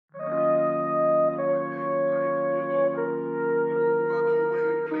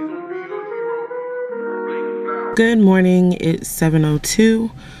Good morning, it's 7:02.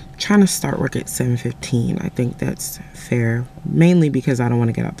 Trying to start work at 7:15. I think that's fair, mainly because I don't want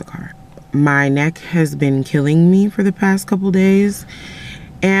to get out the car. My neck has been killing me for the past couple days,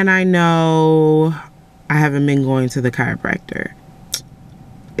 and I know I haven't been going to the chiropractor.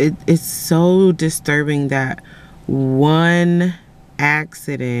 It's so disturbing that one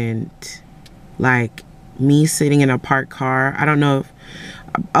accident, like me sitting in a parked car, I don't know if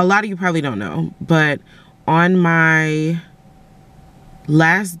a lot of you probably don't know, but on my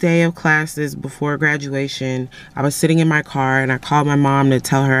last day of classes before graduation, I was sitting in my car and I called my mom to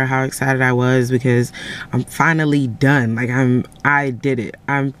tell her how excited I was because I'm finally done. Like I did it.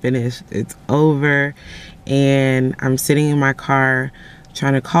 I'm finished. It's over. And I'm sitting in my car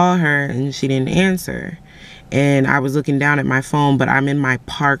trying to call her and she didn't answer. And I was looking down at my phone, but I'm in my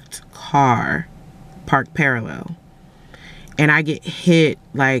parked car, parked parallel. And I get hit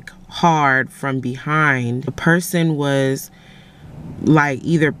like hard from behind. The person was like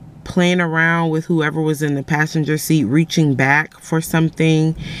either playing around with whoever was in the passenger seat, reaching back for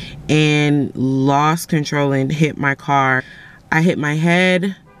something, and lost control and hit my car. I hit my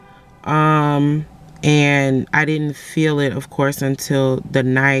head, and I didn't feel it, of course, until the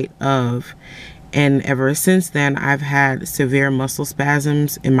night of. And ever since then, I've had severe muscle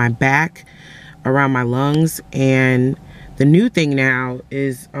spasms in my back, around my lungs, and the new thing now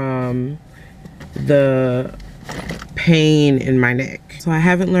is the pain in my neck. So I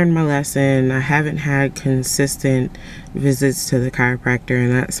haven't learned my lesson. I haven't had consistent visits to the chiropractor,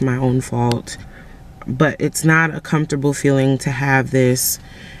 and that's my own fault. But it's not a comfortable feeling to have this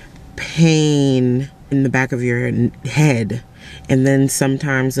pain in the back of your head, and then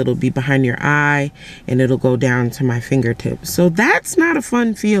sometimes it'll be behind your eye and it'll go down to my fingertips. So that's not a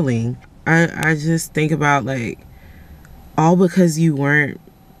fun feeling. I just think about, like, all because you weren't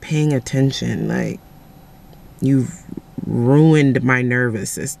paying attention. Like, you've ruined my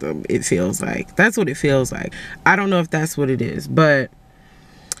nervous system, it feels like. That's what it feels like. I don't know if that's what it is, but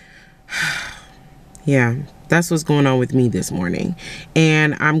yeah, that's what's going on with me this morning.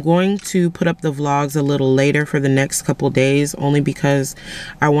 And I'm going to put up the vlogs a little later for the next couple days, only because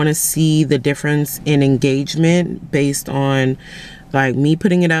I want to see the difference in engagement based on, like, me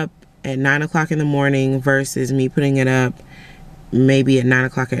putting it up at 9 o'clock in the morning versus me putting it up maybe at 9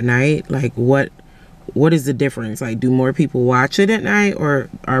 o'clock at night. Like, what is the difference? Like, do more people watch it at night, or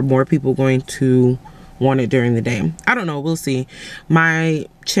are more people going to want it during the day? I don't know. We'll see. My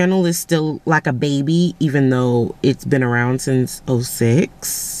channel is still like a baby, even though it's been around since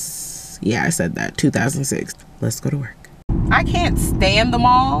 06. Yeah, I said that. 2006. Let's go to work. I can't stand the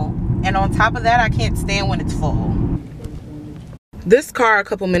mall, and on top of that, I can't stand when it's full. This car a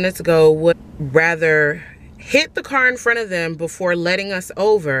couple minutes ago would rather hit the car in front of them before letting us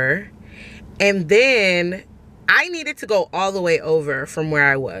over, and then I needed to go all the way over from where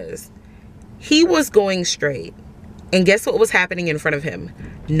I was. He was going straight, and guess what was happening in front of him?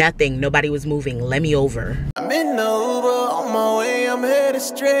 Nothing. Nobody was moving. Let me over. I'm in the Uber on my way. I'm headed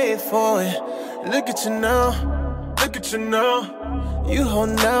straight for it. Look at you now. Look at you now. You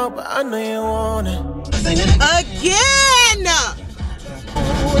holding out, but I know you want it. Again!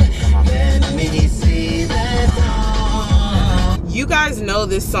 You guys know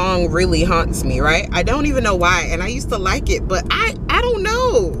this song really haunts me, right? I don't even know why, and I used to like it, but I don't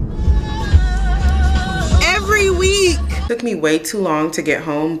know. Every week. Took me way too long to get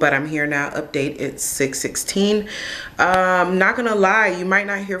home, but I'm here now. Update, it's 6:16. Not gonna lie, you might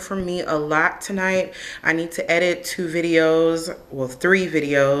not hear from me a lot tonight. I need to edit 2 videos, well, 3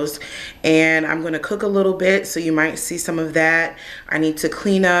 videos, and I'm gonna cook a little bit, so you might see some of that. I need to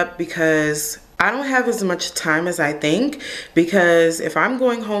clean up because I don't have as much time as I think, because if I'm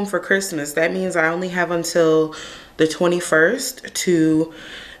going home for Christmas, that means I only have until the 21st to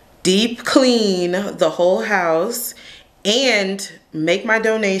deep clean the whole house and make my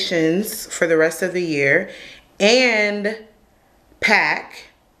donations for the rest of the year and pack.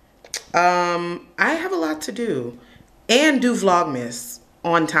 I have a lot to do, and do Vlogmas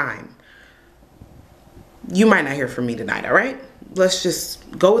on time. You might not hear from me tonight, all right? Let's just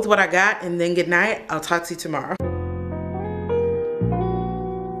go with what I got, and then good night. I'll talk to you tomorrow.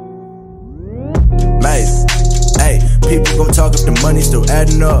 Mate, hey, people gon' talk if the money still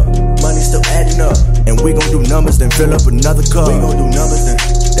adding up. Money still adding up. And we gon' do numbers, then fill up another cup. We gon' do numbers, then.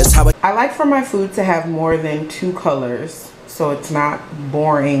 That's how I like for my food to have more than 2 colors, so it's not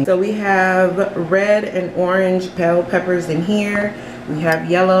boring. So we have red and orange bell peppers in here. We have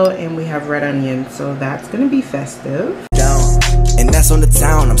yellow, and we have red onions. So that's gonna be festive. down. And that's on the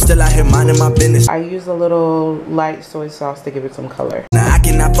town. I'm still out here minding my business. I use a little light soy sauce to give it some color. Now I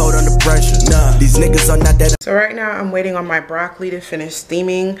cannot fold under pressure. Nah, these niggas are not that. So right now I'm waiting on my broccoli to finish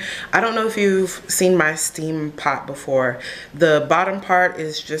steaming. I don't know if you've seen my steam pot before. The bottom part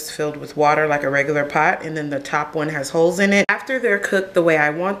is just filled with water like a regular pot, and then the top one has holes in it. After they're cooked the way I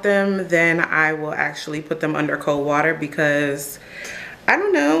want them, then I will actually put them under cold water, because I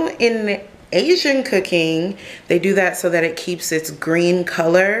don't know, in Asian cooking they do that so that it keeps its green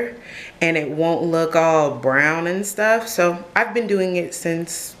color and it won't look all brown and stuff. So I've been doing it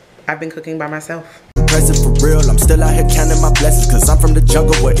since I've been cooking by myself. Present for real, I'm still out here counting my blessings, cause I'm from the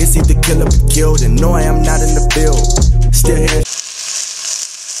jungle where it's either kill or be killed, and no, I am not in the field. Still here.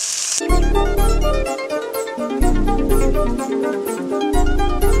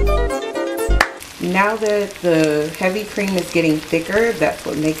 Now that the heavy cream is getting thicker, that's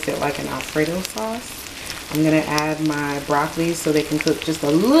what makes it like an Alfredo sauce. I'm gonna add my broccoli so they can cook just a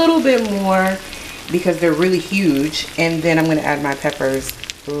little bit more because they're really huge, and then I'm gonna add my peppers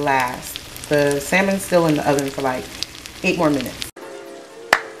last. The salmon's still in the oven for like 8 more minutes.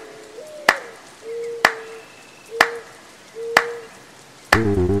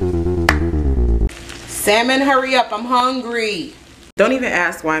 Salmon, hurry up, I'm hungry. Don't even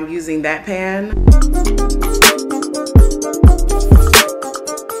ask why I'm using that pan.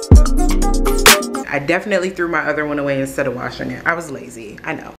 I definitely threw my other one away instead of washing it. I was lazy,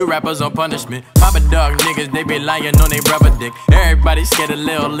 I know. Rappers on punishment. Papa dog niggas, they be lying on they rubber dick. Everybody scared a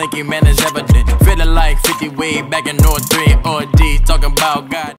little linky man is evident. Feeling like 50 way back in North 3 or D, talking about God.